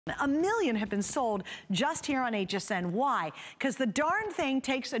1 million have been sold just here on HSN. Why? Because the darn thing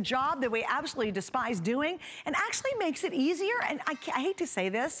takes a job that we absolutely despise doing and actually makes it easier. And I hate to say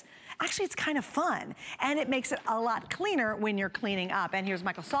this, actually it's kind of fun. And it makes it a lot cleaner when you're cleaning up. And here's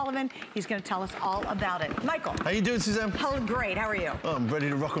Michael Sullivan. He's going to tell us all about it. Michael. How you doing, Suzanne? Oh, great. How are you? Oh, I'm ready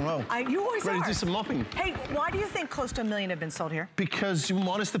to rock and roll. You always ready are. to do some mopping. Hey, why do you think close to 1 million have been sold here? Because, my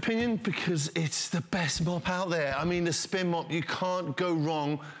honest opinion, because it's the best mop out there. I mean, the Spin Mop, you can't go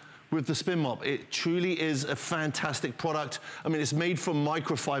wrong with the Spin Mop. It truly is a fantastic product. I mean, it's made from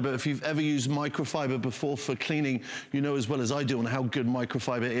microfiber. If you've ever used microfiber before for cleaning, you know as well as I do on how good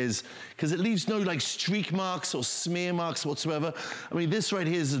microfiber is, because it leaves no like streak marks or smear marks whatsoever. I mean, this right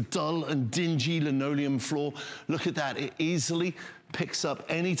here is a dull and dingy linoleum floor. Look at that, it easily picks up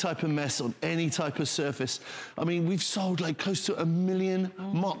any type of mess on any type of surface. I mean, we've sold like close to 1 million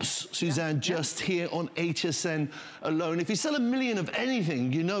mops, Suzanne, just here on HSN alone. If you sell 1 million of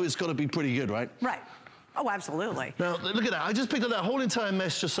anything, you know it's got to be pretty good, right? Right. Oh, absolutely. Now, look at that. I just picked up that whole entire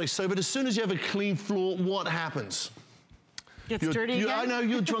mess just like so, but as soon as you have a clean floor, what happens? Gets dirty again? I know,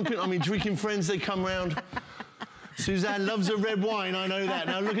 you're drunken. I mean, drinking friends, they come round. Suzanne loves a red wine, I know that.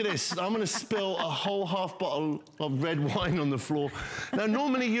 Now look at this, I'm gonna spill a whole half bottle of red wine on the floor. Now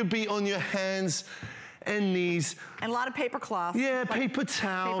normally you'd be on your hands and knees. And a lot of paper cloth. Yeah, like paper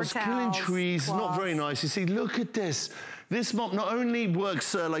towels, killing trees, cloths. Not very nice. You see, look at this. This mop not only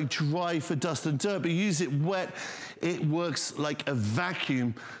works like dry for dust and dirt, but you use it wet, it works like a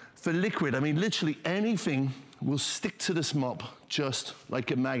vacuum for liquid. I mean, literally anything will stick to this mop just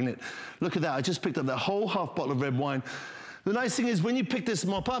like a magnet. Look at that, I just picked up that whole half bottle of red wine. The nice thing is when you pick this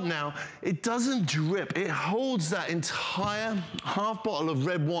mop up now, it doesn't drip. It holds that entire half bottle of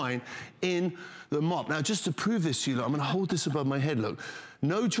red wine in the mop. Now just to prove this to you, look, I'm gonna hold this above my head, look.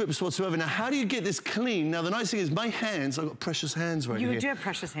 No drips whatsoever. Now, how do you get this clean? Now, the nice thing is my hands, I've got precious hands right here. You do have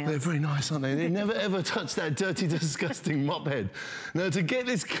precious hands. They're very nice, aren't they? They never, ever touch that dirty, disgusting mop head. Now, to get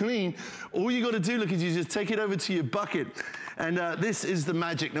this clean, all you got to do, look, is you just take it over to your bucket. And this is the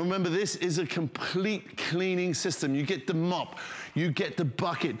magic. Now, remember, this is a complete cleaning system. You get the mop, you get the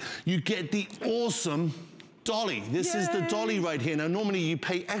bucket, you get the awesome Dolly. This is the Dolly right here. Now, normally you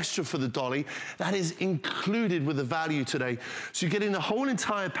pay extra for the Dolly. That is included with the value today. So you're getting the whole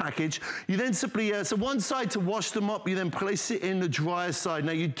entire package. You then simply, so one side to wash them up, you then place it in the dryer side.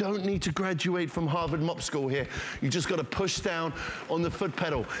 Now, you don't need to graduate from Harvard Mop School here. You just got to push down on the foot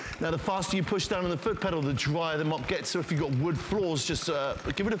pedal. Now, the faster you push down on the foot pedal, the drier the mop gets. So if you've got wood floors, just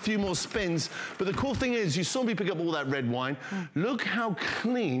give it a few more spins. But the cool thing is, you saw me pick up all that red wine. Look how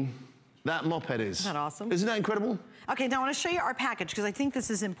clean that mop head is. Isn't that awesome? Isn't that incredible? Okay, now I want to show you our package because I think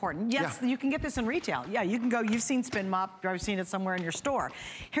this is important. Yes, you can get this in retail. Yeah, you can go, you've seen Spin Mop, I've seen it somewhere in your store.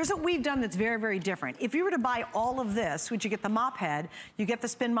 Here's what we've done that's very, very different. If you were to buy all of this, which you get the mop head, you get the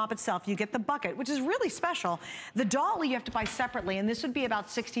Spin Mop itself, you get the bucket, which is really special. The Dolly you have to buy separately, and this would be about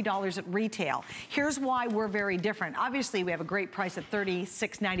 $60 at retail. Here's why we're very different. Obviously, we have a great price at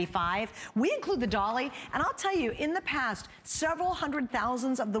 $36.95. We include the Dolly, and I'll tell you, in the past, several hundred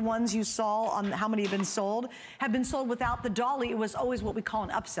thousands of the ones you saw on how many have been sold without the Dolly. It was always what we call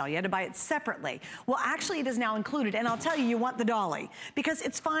an upsell. You had to buy it separately. Well, actually, it is now included, and I'll tell you, you want the Dolly because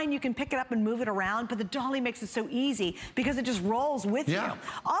it's fine. You can pick it up and move it around, but the Dolly makes it so easy because it just rolls with you.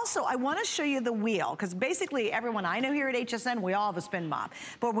 Also, I want to show you the wheel because basically everyone I know here at HSN, we all have a Spin Mop.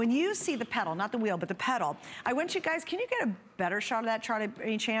 But when you see the pedal, not the wheel, but the pedal, I want you guys, can you get a better shot of that chart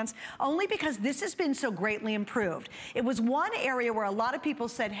any chance? Only because this has been so greatly improved. It was one area where a lot of people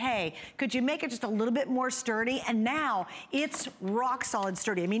said, hey, could you make it just a little bit more sturdy? And now it's rock solid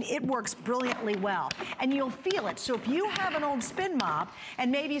sturdy. I mean, it works brilliantly well. And you'll feel it. So if you have an old Spin Mop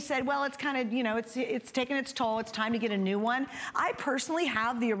and maybe you said, well, it's kind of, you know, it's taken its toll, it's time to get a new one. I personally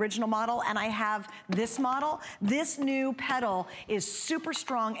have the original model and I have this model. This new pedal is super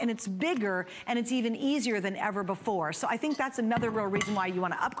strong and it's bigger and it's even easier than ever before. So I think that's another real reason why you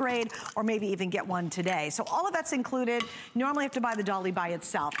want to upgrade or maybe even get one today. So all of that's included. You normally have to buy the Dolly by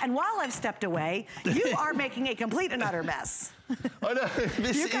itself. And while I've stepped away, you are making a complete and utter mess. I know.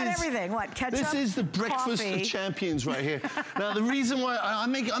 You've got everything. What, ketchup, This is the breakfast coffee. of champions right here. Now, the reason why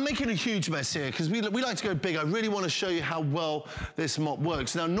I'm making a huge mess here, because we like to go big. I really want to show you how well this mop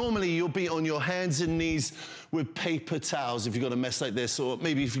works. Now, normally you'll be on your hands and knees with paper towels if you've got a mess like this, or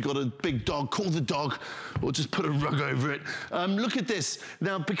maybe if you've got a big dog, call the dog, or just put a rug over it. Look at this.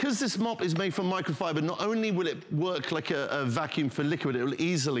 Now, because this mop is made from microfiber, not only will it work like a vacuum for liquid, it will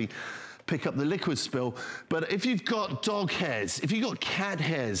easily pick up the liquid spill. But if you've got dog hairs, if you've got cat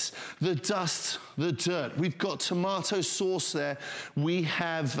hairs, the dust, the dirt, we've got tomato sauce there. We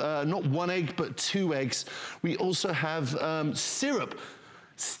have not one egg, but 2 eggs. We also have syrup.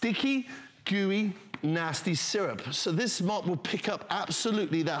 sticky, gooey, nasty syrup. So this mop will pick up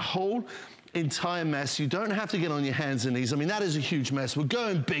absolutely that whole entire mess. You don't have to get on your hands and knees. I mean, that is a huge mess. We're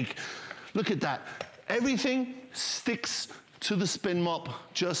going big. Look at that. Everything sticks to the Spin Mop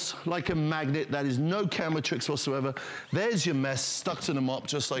just like a magnet. That is no camera tricks whatsoever. There's your mess stuck to the mop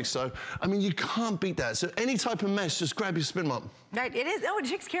just like so. I mean, you can't beat that. So any type of mess, just grab your Spin Mop. Right, it is. Oh, it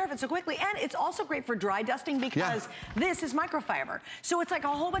takes care of it so quickly. And it's also great for dry dusting because this is microfiber. So it's like a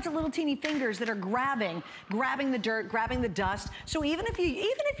whole bunch of little teeny fingers that are grabbing the dirt, grabbing the dust. So even if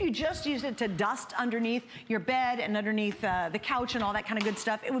you just use it to dust underneath your bed and underneath the couch and all that kind of good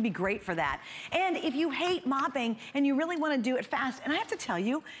stuff, it would be great for that. And if you hate mopping and you really want to do it fast, and I have to tell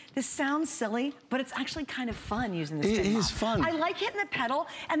you, this sounds silly, but it's actually kind of fun using the Spin Mop. It is fun. I like hitting the pedal,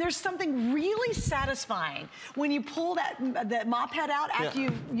 and there's something really satisfying when you pull that mop head out after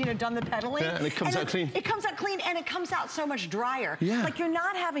you've done the pedaling. Yeah, and it comes out clean. It comes out clean, and it comes out so much drier. Yeah. Like you're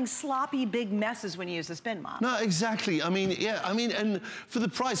not having sloppy big messes when you use the Spin Mop. No, exactly. I mean, and for the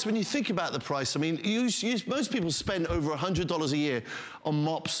price, when you think about the price, I mean, most people spend over $100 a year on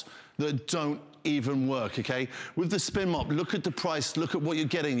mops that don't even work, okay? With the Spin Mop, look at the price, look at what you're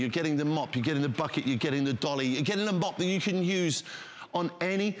getting. You're getting the mop, you're getting the bucket, you're getting the dolly, you're getting a mop that you can use on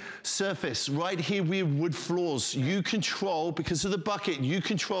any surface. Right here we have wood floors. You control, because of the bucket, you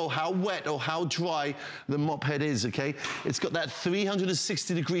control how wet or how dry the mop head is, okay? It's got that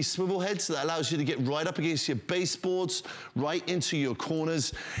 360-degree swivel head, so that allows you to get right up against your baseboards, right into your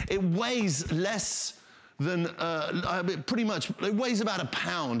corners. It weighs less than, pretty much, it weighs about a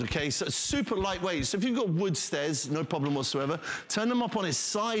pound, okay? So it's super lightweight. So if you've got wood stairs, no problem whatsoever. Turn the mop on its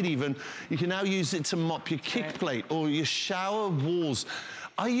side even. You can now use it to mop your kick plate or your shower walls.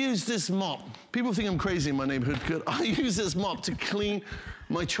 I use this mop. People think I'm crazy in my neighborhood, but I use this mop to clean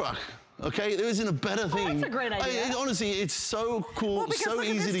my truck. Okay, there isn't a better thing. That's a great idea. Honestly, it's so cool, so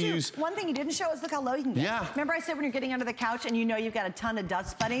easy to use. One thing you didn't show is look how low you can get. Yeah. Remember I said when you're getting under the couch and you know you've got a ton of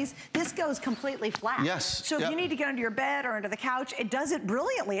dust bunnies? This goes completely flat. Yes. So if you need to get under your bed or under the couch, it does it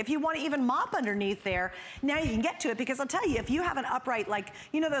brilliantly. If you want to even mop underneath there, now you can get to it, because I'll tell you, if you have an upright, like,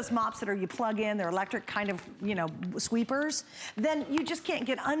 you know those mops that you plug in, they're electric kind of, sweepers, then you just can't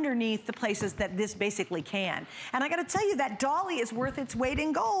get underneath the places that this basically can. And I got to tell you, that dolly is worth its weight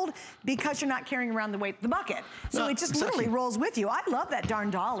in gold because you're not carrying around the bucket. So it just literally rolls with you. I love that darn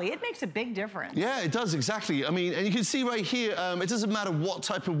dolly. It makes a big difference. Yeah, it does, exactly. I mean, and you can see right here, it doesn't matter what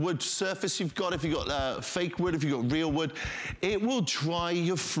type of wood surface you've got, if you've got fake wood, if you've got real wood, it will dry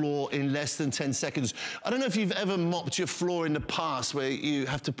your floor in less than 10 seconds. I don't know if you've ever mopped your floor in the past where you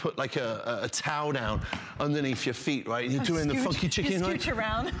have to put like a towel down underneath your feet, right? You're doing the funky chicken, right?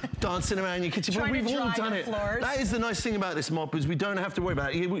 Around. Dancing around your kitchen. But we've all done it. Floors. That is the nice thing about this mop, is we don't have to worry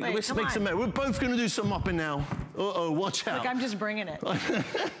about it. Let's make some. We're both going to do some mopping now. Uh-oh, watch out. Look, I'm just bringing it.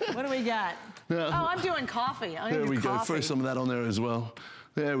 What do we got? Oh, I'm doing coffee. There we go. Throw some of that on there as well.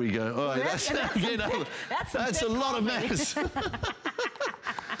 There we go. All right, that's a lot of mess.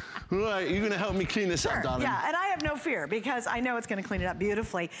 Right, you're gonna help me clean this up, darling. Yeah, and I have no fear because I know it's gonna clean it up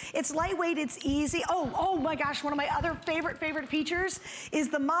beautifully. It's lightweight, it's easy. Oh my gosh, one of my other favorite features is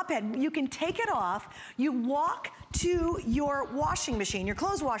the mop head. You can take it off, you walk to your washing machine, your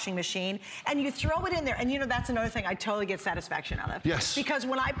clothes washing machine, and you throw it in there. And that's another thing I totally get satisfaction out of. Yes. Because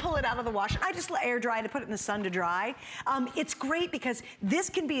when I pull it out of the washer, I just let air dry to put it in the sun to dry. It's great because this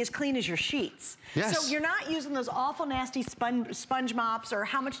can be as clean as your sheets. Yes. So you're not using those awful nasty sponge mops, or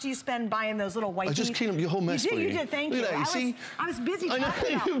how much do you spend buying those little white. I just cleaned up your whole mess for you. You did, thank you. I was busy talking about. I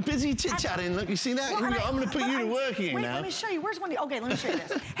know, you were busy chit-chatting. Look, you see that? Well, I'm going to put you to work here now. Let me show you. Where's one? Okay, let me show you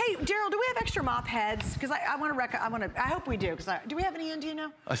this. Hey, Daryl, do we have extra mop heads? Because I hope we do. Do we have any in, do you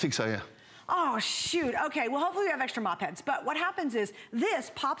know? I think so, yeah. Oh, shoot. Okay, well, hopefully we have extra mop heads. But what happens is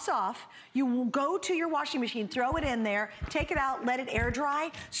this pops off. You will go to your washing machine, throw it in there, take it out, let it air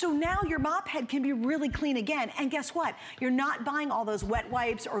dry. So now your mop head can be really clean again. And guess what? You're not buying all those wet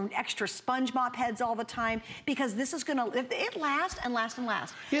wipes or extra sponge mop heads all the time, because this is going to, it lasts and lasts and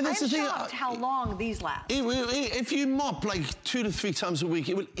lasts. Yeah, that's the thing. I'm shocked how long these last. If you mop like 2 to 3 times a week,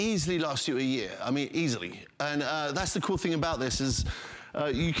 it will easily last you a year. I mean, easily. And that's the cool thing about this is,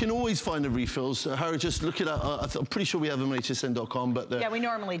 you can always find the refills. Harry, just look it up. I'm pretty sure we have them at hsn.com. But yeah, we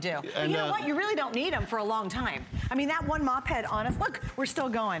normally do. And you know what? You really don't need them for a long time. I mean, that one mop head on us. Look, we're still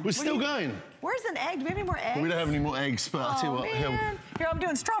going. We're still going. Where's an egg? Do we have any more eggs? Well, we don't have any more eggs, but I'll tell you what. Here, I'm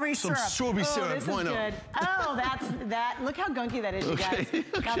doing strawberry syrup. Some strawberry syrup. This Why is not? Good. Oh, that's that. Look how gunky that is, you guys. Okay.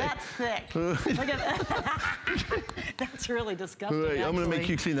 Now that's thick. Look at that. That's really disgusting. Right, I'm going to make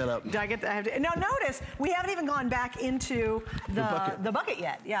you clean that up. Do I get to have to? Now, notice we haven't even gone back into the bucket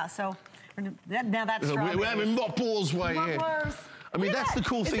yet. Yeah, so now that's strawberries. We're having mop balls right here. I mean, that's the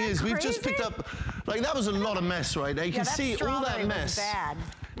cool thing is we've just picked up, like that was a lot of mess, right? Now you can see all that mess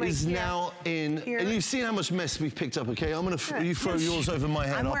is now in, and you've seen how much mess we've picked up, okay? I'm gonna, you throw yours over my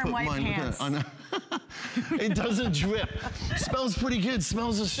head. I'll put mine. Pants. I know. It doesn't drip. Smells pretty good.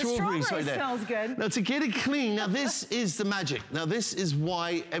 Smells of strawberries right there. Smells good. Now to get it clean, now this is the magic. Now this is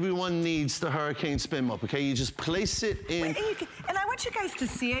why everyone needs the Hurricane Spin Mop, okay? You just place it in. And I want you guys to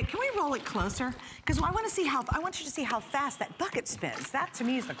see it. Can we roll it closer? Because I want you to see how fast that bucket spins. That to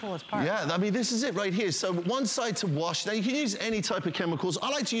me is the coolest part. Yeah, I mean, this is it right here. So one side to wash. Now you can use any type of chemicals. I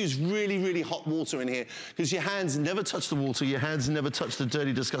like to use really, really hot water in here because your hands never touch the water. Your hands never touch the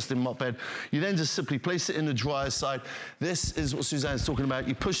dirty, disgusting mop head. You then just simply place it in the drier side. This is what Suzanne's talking about.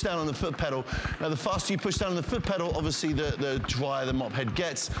 You push down on the foot pedal. Now the faster you push down on the foot pedal, obviously the drier the mop head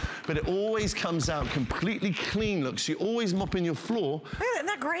gets, but it always comes out completely clean. Look, so you're always mopping your floor. Isn't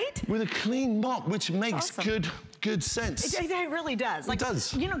that great? With a clean mop, which makes good sense. It really does. Like, it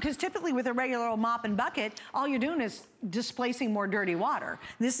does. You know, because typically with a regular old mop and bucket, all you're doing is displacing more dirty water.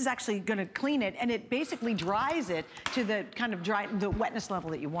 This is actually going to clean it, and it basically dries it to the kind of the wetness level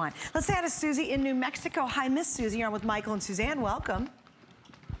that you want. Let's say hi to Susie in New Mexico. Hi, Miss Susie. You're on with Michael and Suzanne. Welcome.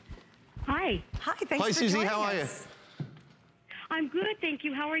 Hi. Hi, thanks for joining us. Hi, Susie. How are you? I'm good, thank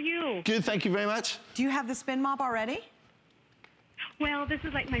you. How are you? Good, thank you very much. Do you have the Spin Mop already? Well, this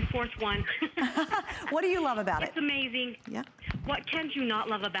is like my fourth one. What do you love about it? It's amazing. Yeah. What can you not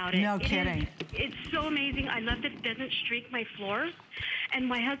love about it? No kidding. It's so amazing. I love that it doesn't streak my floors. And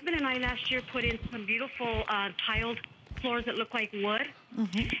my husband and I last year put in some beautiful tiled floors that look like wood.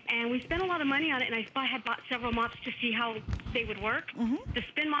 And we spent a lot of money on it, and I had bought several mops to see how they would work. The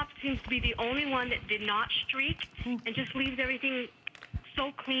Spin Mop seems to be the only one that did not streak and just leaves everything so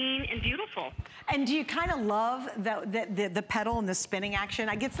clean and beautiful. And do you kind of love the pedal and the spinning action?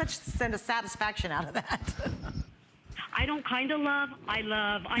 I get such a satisfaction out of that. I don't kind of love, I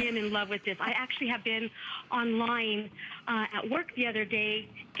love. I am in love with this. I actually have been online at work the other day,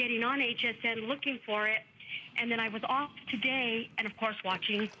 getting on HSN, looking for it. And then I was off today, and of course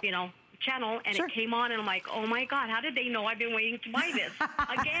watching, you know, channel, and it came on, and I'm like, oh my God, how did they know I've been waiting to buy this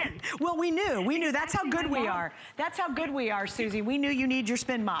again? Well, we knew. That's how good we are. That's how good we are, Susie. We knew you need your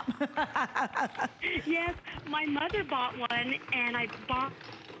Spin Mop. Yes, my mother bought one, and I bought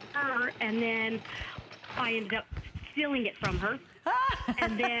her, and then I ended up stealing it from her.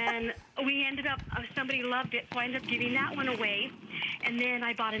 And then we ended up, somebody loved it, so I ended up giving that one away. And then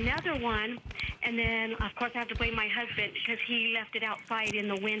I bought another one, and then, of course, I have to blame my husband because he left it outside in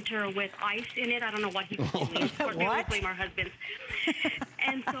the winter with ice in it. I don't know what he was doing. Of course, we always blame our husbands.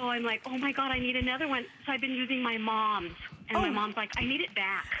 And so I'm like, oh, my God, I need another one. So I've been using my mom's, and my mom's like, I need it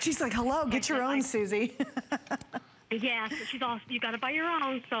back. She's like, hello, get your own, Susie. Yeah, so she's all, you got to buy your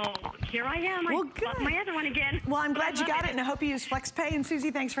own, so here I am. Well, I bought my other one again. Well, I'm glad you got it, and I hope you use FlexPay. And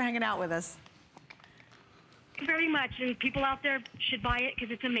Susie, thanks for hanging out with us. Very much, and people out there should buy it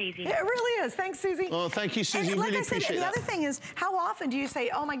because it's amazing. It really is. Thanks, Susie. Oh, thank you, Susie. Like really I said, appreciate that. The other thing is, how often do you say,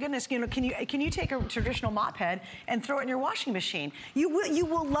 "Oh my goodness, you know, can you take a traditional mop head and throw it in your washing machine?" You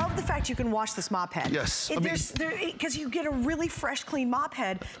will love the fact you can wash this mop head. Yes, because you get a really fresh, clean mop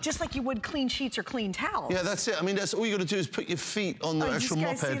head, just like you would clean sheets or clean towels. Yeah, that's it. I mean, that's all you got to do is put your feet on the actual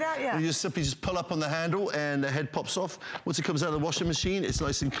mop head. See that? Yeah. You just simply pull up on the handle, and the head pops off. Once it comes out of the washing machine, it's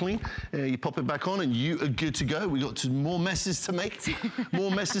nice and clean. You pop it back on, and you are good to go. We got more messes to make,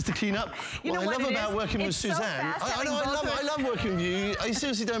 more messes to clean up. What I love about working with Suzanne, I love working with you. I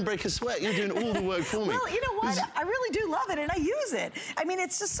seriously don't break a sweat. You're doing all the work for me. Well, you know what? I really do love it, and I use it. I mean,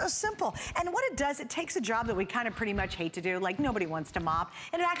 it's just so simple. And what it does, it takes a job that we kind of pretty much hate to do, like nobody wants to mop,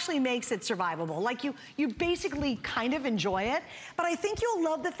 and it actually makes it survivable. Like you basically kind of enjoy it, but I think you'll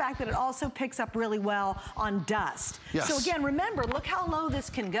love the fact that it also picks up really well on dust. Yes. So again, remember, look how low this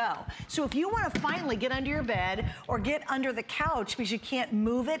can go. So if you want to finally get under your bed or get under the couch because you can't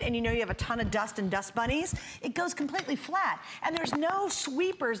move it and you know you have a ton of dust and dust bunnies, it goes completely flat. And there's no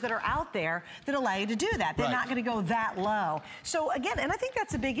sweepers that are out there that allow you to do that. They're not going to go that low. So again, and I think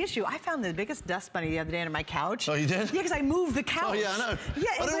that's a big issue. I found the biggest dust bunny the other day under my couch. Oh, you did? Yeah, because I moved the couch. Oh, yeah, I know. Yeah,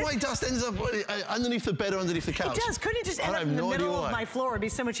 I don't know why dust ends up underneath the bed or underneath the couch. It does. Couldn't it just end up in the middle of my floor? It'd be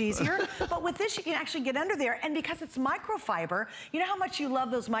so much easier. But with this, you can actually get under there. And because it's microfiber, you know how much you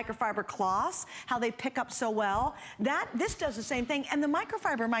love those microfiber cloths, how they pick up so well? This does the same thing. And the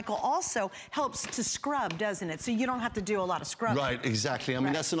microfiber, Michael, also helps to scrub, doesn't it? So you don't have to do a lot of scrubbing. Right, exactly. I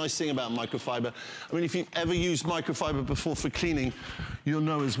mean, that's the nice thing about microfiber. I mean, if you've ever used microfiber before for cleaning, you'll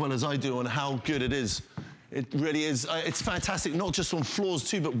know as well as I do on how good it is. It really is. It's fantastic, not just on floors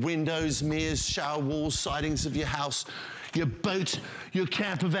too, but windows, mirrors, shower walls, sidings of your house. your boat, your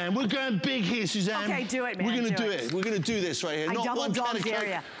camper van. We're going big here, Suzanne. Okay, do it, man. We're gonna do it. We're gonna do this right here. Not one can of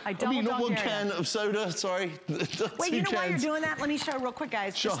Coke. Not one can of soda, sorry. Wait, you know why you're doing that? Let me show real quick,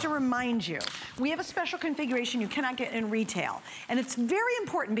 guys. Sure. Just to remind you, we have a special configuration you cannot get in retail. And it's very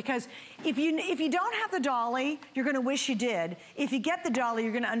important because if you don't have the Dolly, you're gonna wish you did. If you get the Dolly,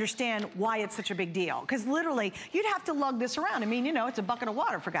 you're gonna understand why it's such a big deal. Because literally, you'd have to lug this around. I mean, you know, it's a bucket of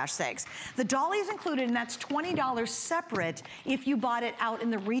water, for gosh sakes. The Dolly is included, and that's $20 separate if you bought it out in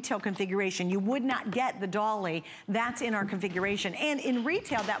the retail configuration. You would not get the Dolly. That's in our configuration. And in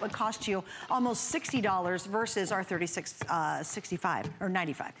retail, that would cost you almost $60 versus our $36.65 or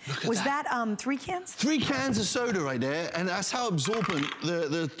 $95. Was that 3 cans? 3 cans of soda right there, and that's how absorbent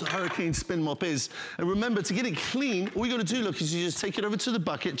the Hurricane Spin Mop is. And remember, to get it clean, all you gotta do, look, is you just take it over to the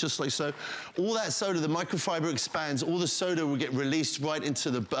bucket, just like so. All that soda, the microfiber expands, all the soda will get released right into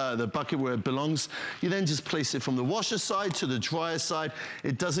the bucket where it belongs. You then just place it from the washer side to the dryer side.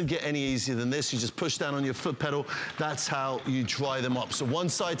 It doesn't get any easier than this. You just push down on your foot pedal. That's how you dry them up. So one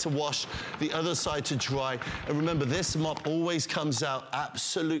side to wash, the other side to dry. And remember, this mop always comes out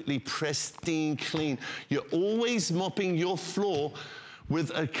absolutely pristine clean. You're always mopping your floor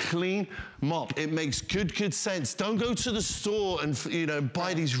with a clean mop. It makes good sense. Don't go to the store and, you know,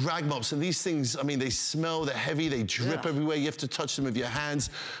 buy these rag mops. And these things, I mean, they smell, they're heavy, they drip everywhere. You have to touch them with your hands.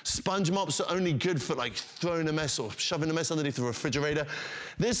 Sponge mops are only good for like throwing a mess or shoving a mess underneath the refrigerator.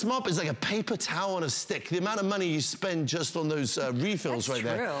 This mop is like a paper towel on a stick. The amount of money you spend just on those refills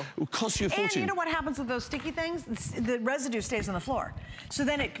there will cost you a fortune. And you know what happens with those sticky things? The residue stays on the floor. So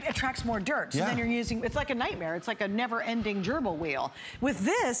then it attracts more dirt. So then you're using, it's like a nightmare. It's like a never-ending gerbil wheel. With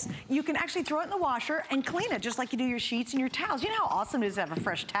this, you can actually throw it in the washer and clean it just like you do your sheets and your towels. You know how awesome it is to have a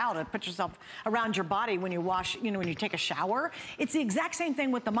fresh towel to put yourself around your body when you wash, you know, when you take a shower? It's the exact same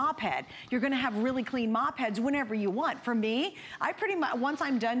thing with the mop head. You're gonna have really clean mop heads whenever you want. For me, I pretty much, once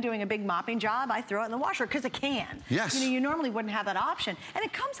I'm done doing a big mopping job, I throw it in the washer because it can. Yes. You know, you normally wouldn't have that option. And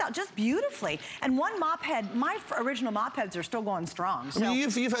it comes out just beautifully. And one mop head, my original mop heads are still going strong. So. I mean,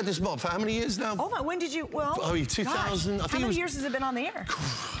 you've had this mop for how many years now? Oh my, when did you, well, 2000, gosh, I think how many years has it been on the air?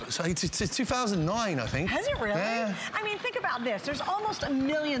 So it's 2009, I think. Has it really? Yeah. I mean, think about this. There's almost 1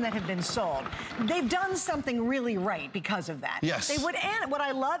 million that have been sold. They've done something really right because of that. Yes. They would, and what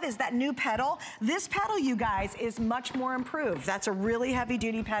I love is that new pedal. This pedal, you guys, is much more improved. That's a really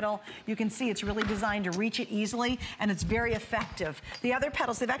heavy-duty pedal. You can see it's really designed to reach it easily, and it's very effective. The other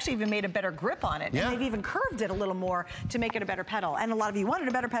pedals, they've actually even made a better grip on it, and they've even curved it a little more to make it a better pedal. And a lot of you wanted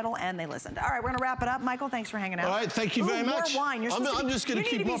a better pedal, and they listened. All right, we're gonna wrap it up. Michael, thanks for hanging out. All right, thank you very much. More wine. I'm just gonna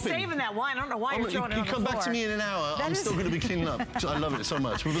keep mopping. You need to be saving that wine. I don't know why you're throwing it on the floor. You come back to me in an hour. I'm still going to be cleaning up. I love it so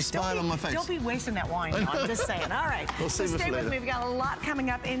much. With a smile on my face. Don't be wasting that wine. I'm just saying. All right. We'll so stay with me. We've got a lot coming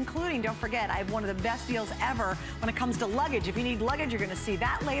up, including, don't forget, I have one of the best deals ever when it comes to luggage. If you need luggage, you're going to see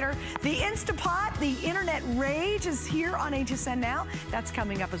that later. The Instapot, the internet rage, is here on HSN Now. That's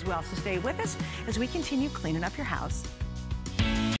coming up as well. So stay with us as we continue cleaning up your house.